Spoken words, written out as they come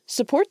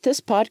Support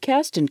this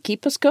podcast and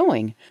keep us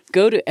going.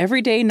 Go to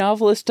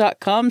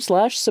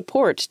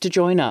everydaynovelist.com/support to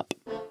join up.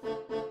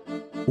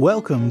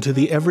 Welcome to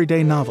The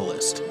Everyday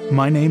Novelist.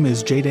 My name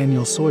is J.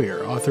 Daniel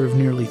Sawyer, author of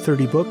nearly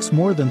 30 books,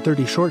 more than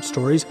 30 short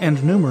stories,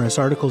 and numerous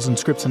articles and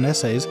scripts and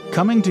essays,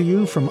 coming to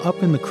you from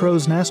up in the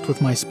crow's nest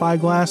with my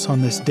spyglass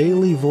on this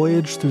daily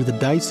voyage through the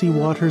dicey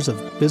waters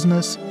of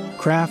business,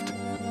 craft,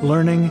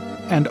 learning,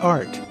 and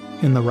art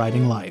in the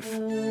writing life.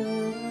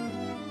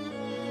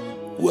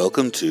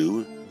 Welcome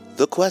to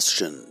The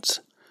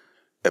Questions,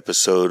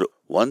 episode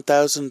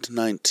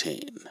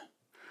 1019.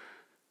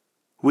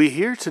 We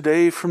hear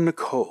today from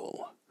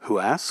Nicole, who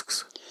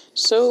asks,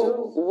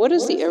 So, what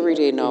is the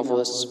everyday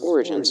novelist's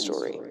origin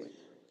story?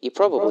 You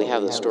probably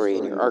have the story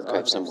in your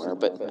archive somewhere,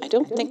 but I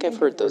don't think I've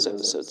heard those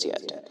episodes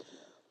yet.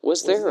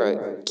 Was there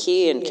a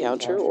key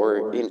encounter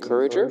or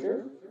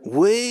encourager?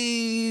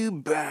 Way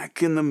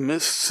back in the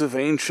mists of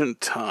ancient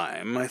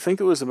time, I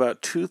think it was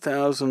about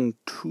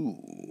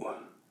 2002.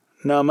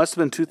 No, it must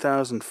have been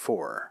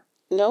 2004.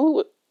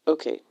 No?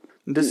 Okay.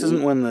 This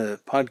isn't when the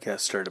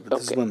podcast started, but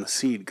this is when the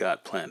seed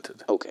got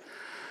planted. Okay.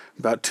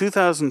 About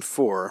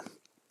 2004,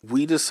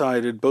 we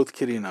decided, both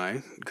Kitty and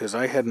I, because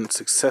I hadn't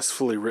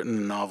successfully written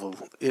a novel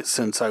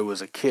since I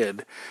was a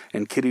kid,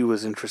 and Kitty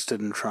was interested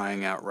in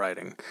trying out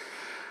writing.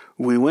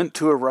 We went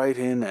to a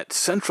write-in at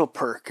Central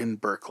Perk in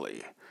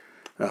Berkeley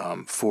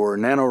for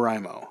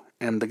NaNoWriMo,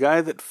 and the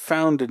guy that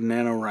founded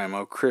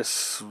NaNoWriMo,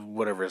 Chris,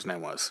 whatever his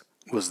name was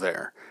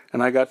there.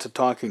 And I got to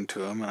talking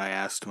to him, and I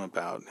asked him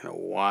about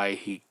why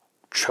he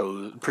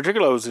chose,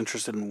 particularly I was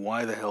interested in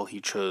why the hell he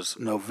chose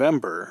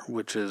November,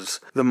 which is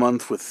the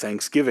month with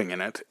Thanksgiving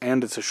in it,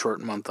 and it's a short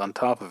month on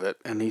top of it.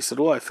 And he said,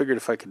 well, I figured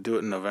if I could do it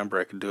in November,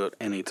 I could do it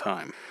any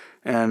time.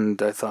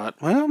 And I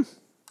thought, well,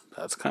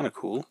 that's kind of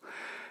cool.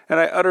 And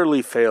I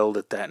utterly failed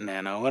at that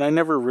nano, and I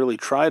never really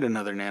tried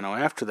another nano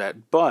after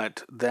that,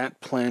 but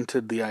that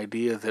planted the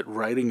idea that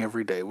writing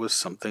every day was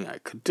something I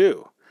could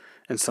do,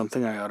 and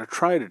something I ought to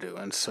try to do.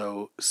 And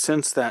so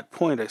since that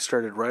point, I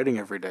started writing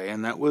every day,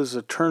 and that was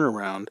a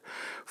turnaround.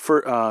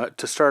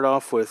 To start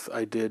off with,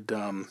 I did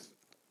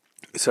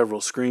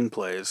several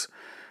screenplays,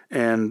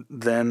 and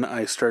then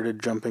I started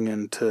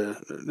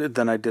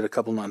then I did a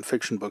couple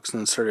nonfiction books,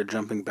 and then started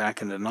jumping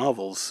back into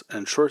novels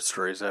and short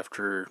stories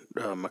after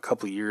a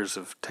couple of years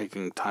of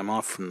taking time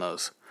off from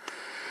those.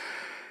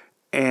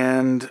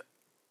 And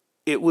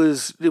it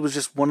was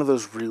just one of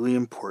those really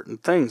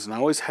important things, and I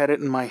always had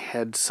it in my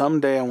head,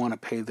 someday I want to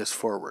pay this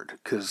forward,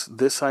 because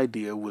this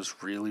idea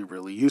was really,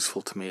 really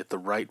useful to me at the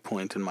right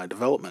point in my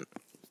development.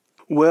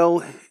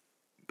 Well,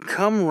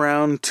 come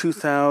around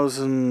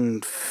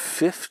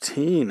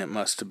 2015, it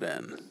must have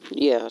been.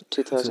 Yeah,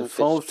 2015.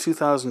 Fall of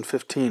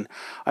 2015,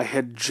 I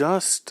had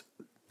just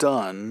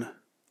done...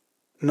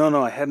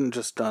 No, I hadn't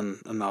just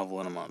done a novel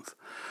in a month.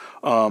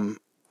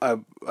 I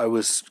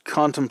was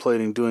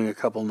contemplating doing a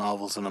couple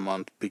novels in a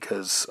month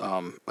because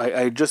I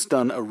had just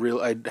done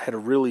I had a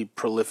really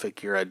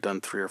prolific year. I'd done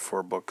 3 or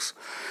 4 books,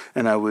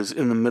 and I was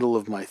in the middle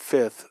of my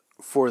 5th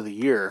for the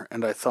year,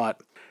 and I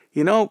thought,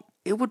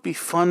 it would be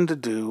fun to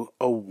do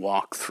a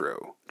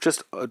walkthrough,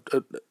 just a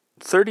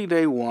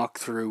 30-day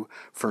walkthrough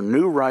for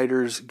new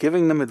writers,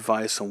 giving them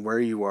advice on where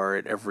you are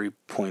at every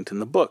point in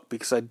the book,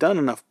 because I'd done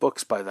enough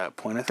books by that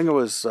point. I think it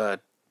was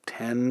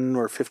 10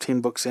 or 15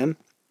 books in.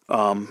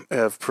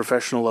 Of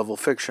professional level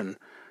fiction,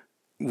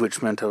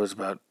 which meant I was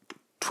about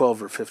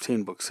 12 or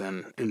 15 books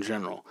in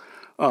general.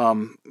 I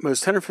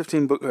was 10 or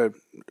 15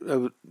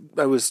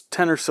 I was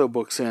 10 or so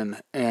books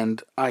in,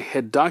 and I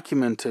had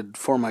documented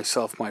for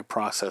myself my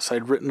process.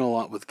 I'd written a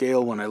lot with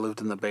Gail when I lived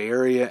in the Bay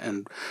Area,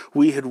 and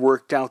we had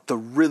worked out the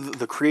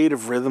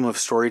creative rhythm of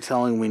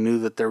storytelling. We knew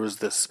that there was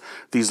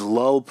these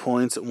lull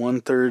points at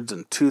 1/3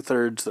 and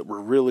 2/3 that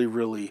were really,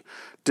 really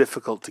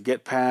difficult to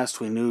get past.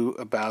 We knew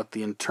about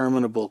the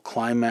interminable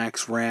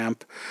climax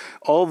ramp,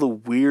 all the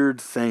weird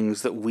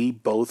things that we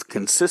both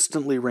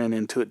consistently ran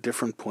into at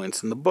different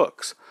points in the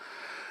books.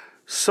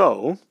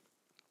 So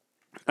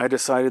I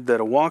decided that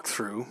a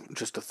walkthrough,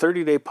 just a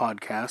 30-day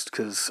podcast,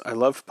 because I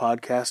loved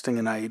podcasting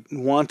and I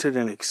wanted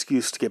an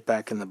excuse to get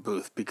back in the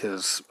booth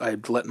because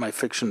I'd let my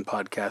fiction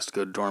podcast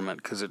go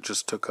dormant because it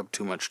just took up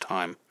too much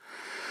time.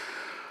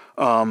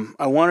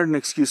 I wanted an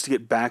excuse to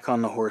get back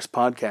on the horse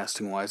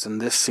podcasting-wise,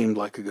 and this seemed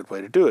like a good way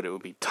to do it. It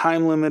would be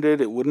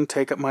time-limited, it wouldn't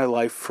take up my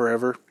life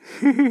forever,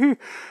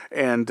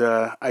 and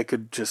I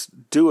could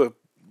just do a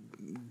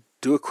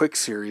quick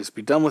series,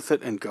 be done with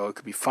it, and go. It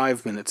could be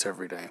 5 minutes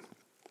every day.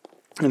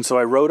 And so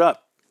I wrote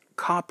up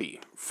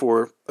copy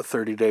for a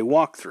 30-day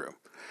walkthrough.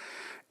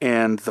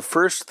 And the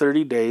first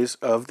 30 days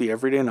of The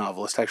Everyday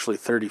Novelist, actually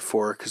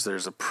 34, because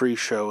there's a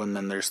pre-show, and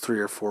then there's 3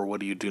 or 4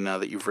 what do you do now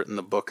that you've written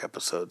the book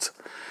episodes.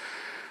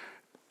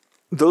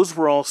 Those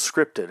were all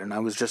scripted, and I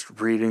was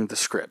just reading the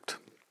script.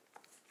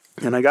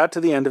 And I got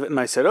to the end of it, and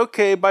I said,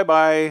 okay,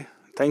 bye-bye,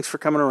 thanks for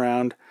coming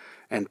around.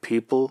 And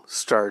people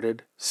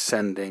started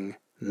sending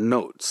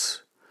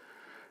notes.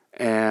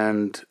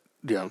 And,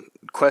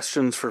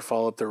 questions for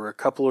follow-up. There were a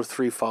couple or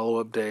 3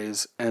 follow-up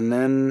days, and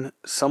then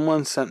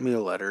someone sent me a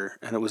letter,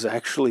 and it was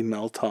actually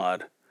Mel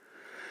Todd,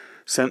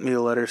 sent me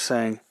a letter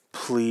saying,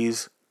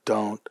 please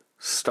don't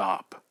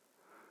stop.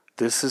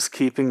 This is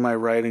keeping my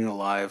writing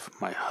alive.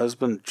 My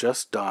husband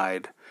just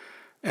died,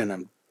 and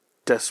I'm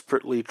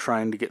desperately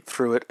trying to get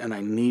through it, and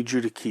I need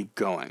you to keep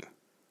going.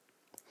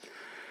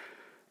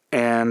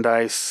 And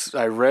I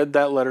read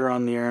that letter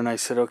on the air, and I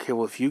said, okay,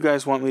 well, if you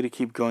guys want me to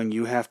keep going,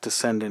 you have to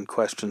send in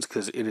questions,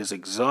 because it is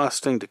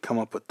exhausting to come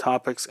up with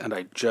topics, and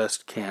I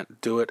just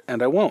can't do it,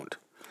 and I won't.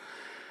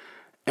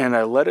 And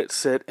I let it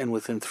sit, and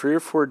within 3 or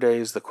 4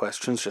 days, the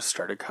questions just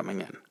started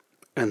coming in.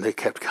 And they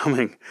kept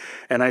coming.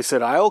 And I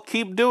said, I'll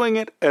keep doing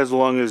it as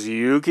long as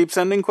you keep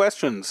sending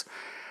questions.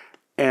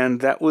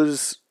 And that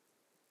was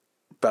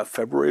about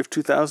February of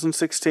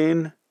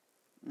 2016.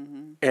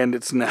 Mm-hmm. And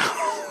it's now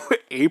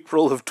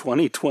April of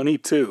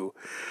 2022.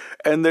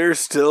 And they're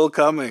still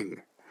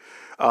coming.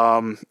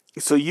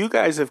 So you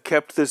guys have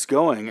kept this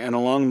going. And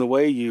along the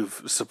way,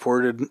 you've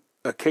supported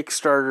a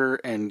Kickstarter,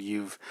 and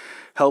you've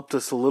helped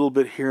us a little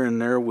bit here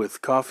and there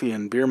with coffee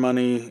and beer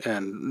money,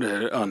 and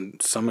on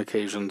some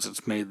occasions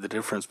it's made the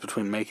difference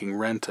between making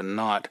rent and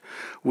not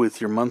with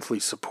your monthly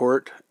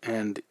support.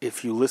 And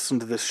if you listen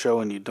to this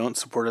show and you don't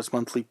support us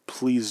monthly,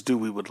 please do.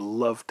 We would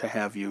love to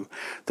have you.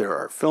 There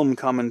are film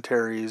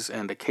commentaries,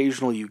 and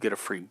occasionally you get a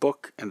free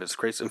book, and it's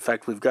great. In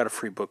fact, we've got a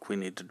free book we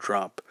need to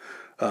drop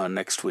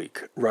next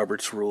week,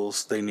 Robert's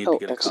Rules. They need to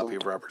get excellent. A copy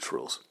of Robert's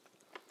Rules.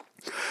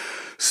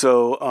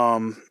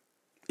 So,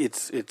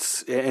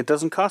 it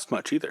doesn't cost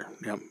much either.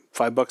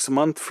 $5 a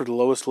month for the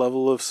lowest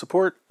level of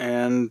support,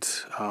 and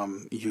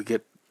you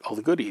get all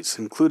the goodies,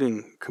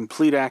 including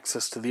complete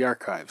access to the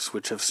archives,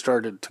 which have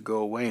started to go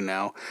away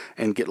now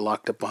and get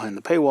locked up behind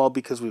the paywall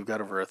because we've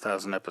got over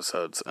 1,000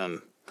 episodes,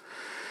 and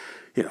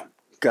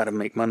got to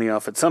make money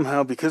off it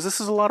somehow because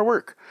this is a lot of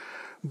work.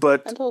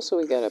 And also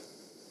we got to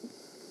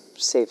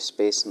save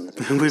space on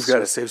the We've got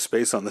to save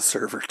space on the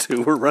server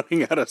too. We're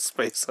running out of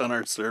space on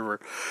our server.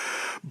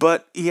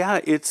 But yeah,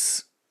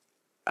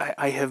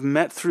 I have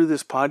met through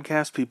this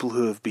podcast people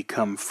who have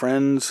become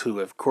friends, who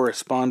have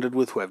corresponded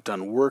with, who have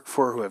done work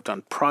for, who have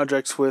done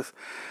projects with,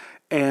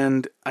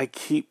 and I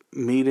keep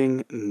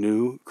meeting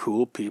new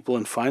cool people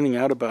and finding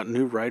out about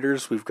new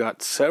writers. We've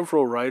got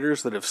several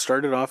writers that have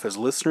started off as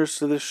listeners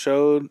to this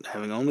show,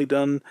 having only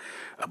done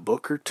a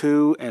book or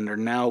two, and are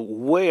now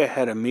way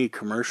ahead of me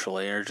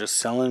commercially, are just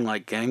selling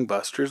like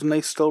gangbusters, and they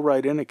still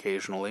write in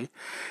occasionally.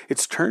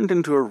 It's turned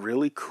into a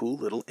really cool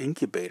little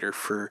incubator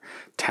for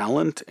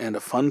talent and a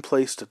fun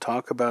place to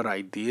talk about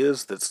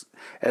ideas that's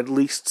at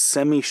least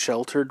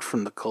semi-sheltered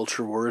from the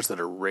culture wars that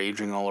are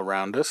raging all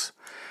around us.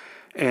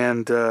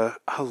 And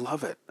I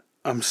love it.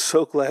 I'm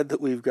so glad that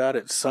we've got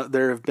it. So,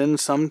 there have been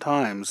some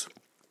times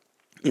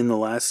in the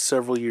last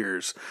several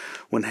years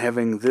when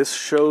having this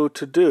show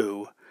to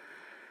do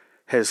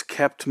has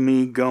kept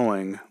me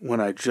going when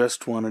I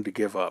just wanted to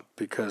give up,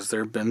 because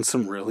there have been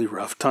some really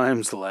rough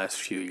times the last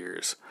few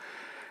years.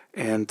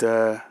 And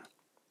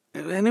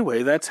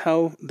anyway, that's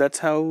how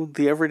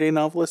the Everyday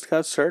Novelist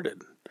got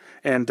started.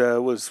 And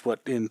was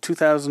in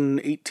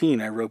 2018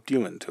 I roped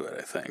you into it,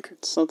 I think.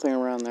 Something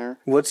around there.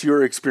 What's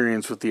your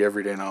experience with the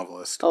Everyday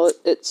Novelist? Well,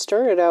 it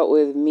started out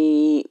with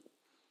me,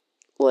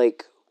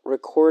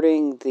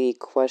 recording the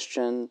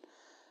question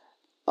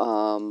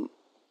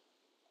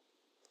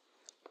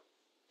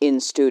in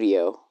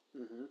studio,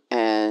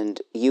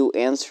 and you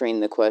answering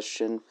the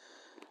question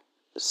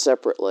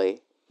separately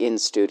in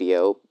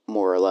studio,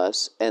 more or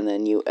less, and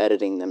then you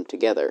editing them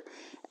together.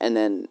 And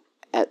then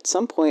at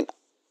some point,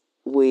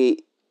 we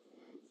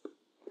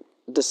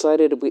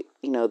decided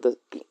the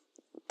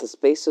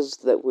spaces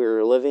that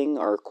we're living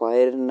are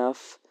quiet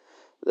enough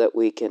that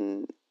we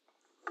can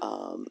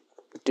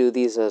do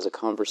these as a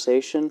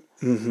conversation,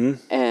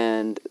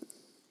 and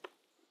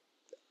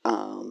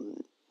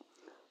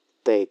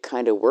they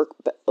kind of work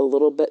a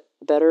little bit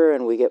better,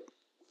 and we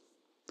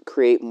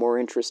create more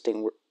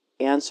interesting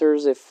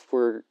answers if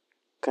we're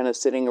kind of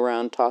sitting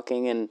around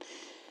talking and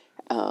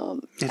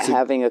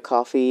having a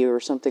coffee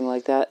or something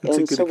like that. It's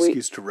a good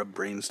excuse to rub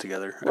brains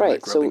together. Right. I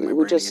like rubbing my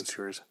brain against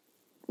yours.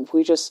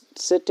 We just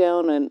sit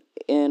down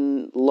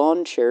in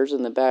lawn chairs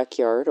in the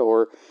backyard,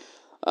 or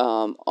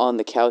on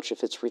the couch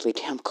if it's really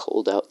damn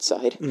cold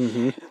outside.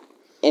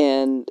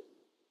 And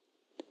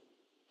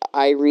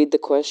I read the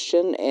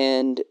question,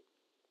 and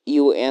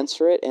you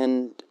answer it,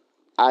 and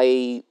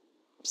I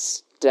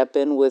step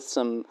in with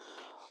some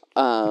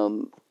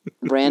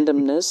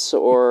randomness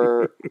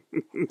or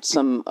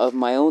some of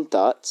my own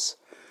thoughts.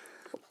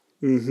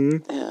 And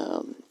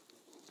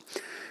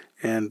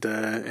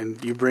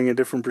you bring a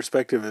different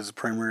perspective as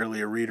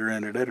primarily a reader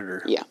and an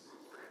editor. Yeah.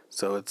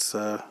 So it's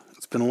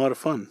been a lot of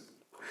fun.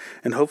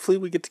 And hopefully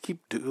we get to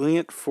keep doing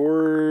it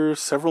for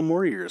several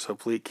more years.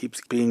 Hopefully it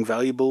keeps being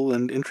valuable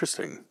and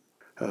interesting.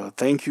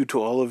 Thank you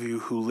to all of you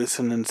who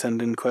listen and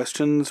send in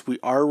questions. We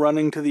are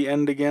running to the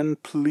end again.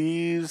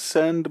 Please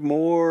send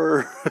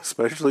more,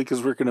 especially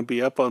because we're going to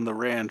be up on the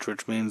ranch,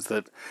 which means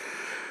that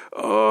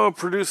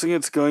producing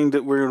we're going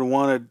to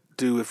want to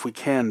do, if we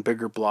can,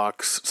 bigger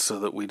blocks so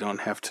that we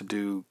don't have to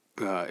do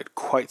it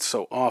quite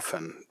so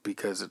often,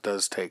 because it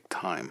does take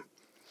time.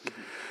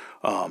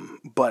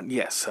 But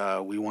yes,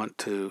 we want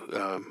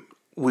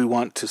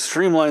to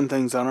streamline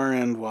things on our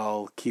end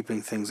while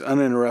keeping things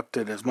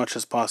uninterrupted as much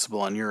as possible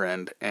on your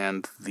end.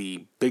 And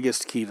the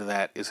biggest key to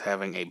that is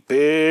having a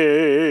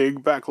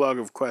big backlog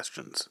of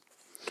questions.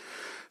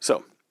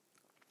 So,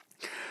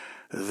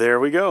 there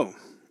we go.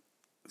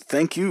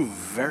 Thank you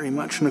very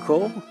much,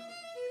 Nicole,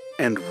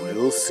 and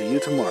we'll see you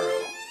tomorrow.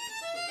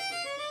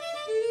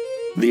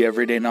 The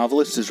Everyday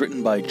Novelist is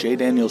written by J.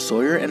 Daniel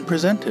Sawyer and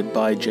presented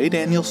by J.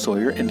 Daniel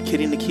Sawyer and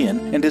Kitty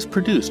Nakian, and is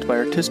produced by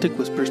Artistic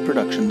Whispers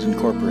Productions,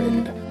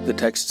 Incorporated. The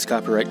text is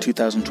copyright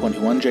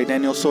 2021 J.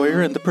 Daniel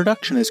Sawyer, and the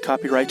production is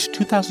copyright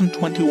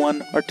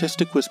 2021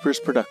 Artistic Whispers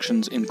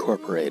Productions,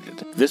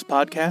 Incorporated. This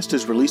podcast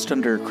is released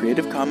under a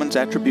Creative Commons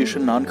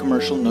Attribution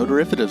Non-Commercial No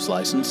Derivatives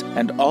license,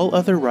 and all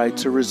other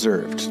rights are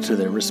reserved to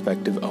their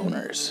respective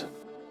owners.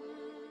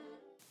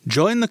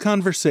 Join the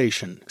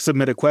conversation.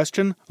 Submit a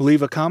question,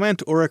 leave a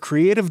comment, or a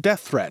creative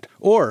death threat.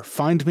 Or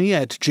find me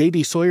at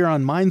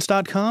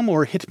jdsawyeronminds.com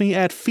or hit me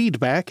at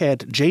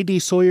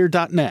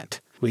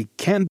feedback@jdsawyer.net. We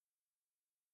can't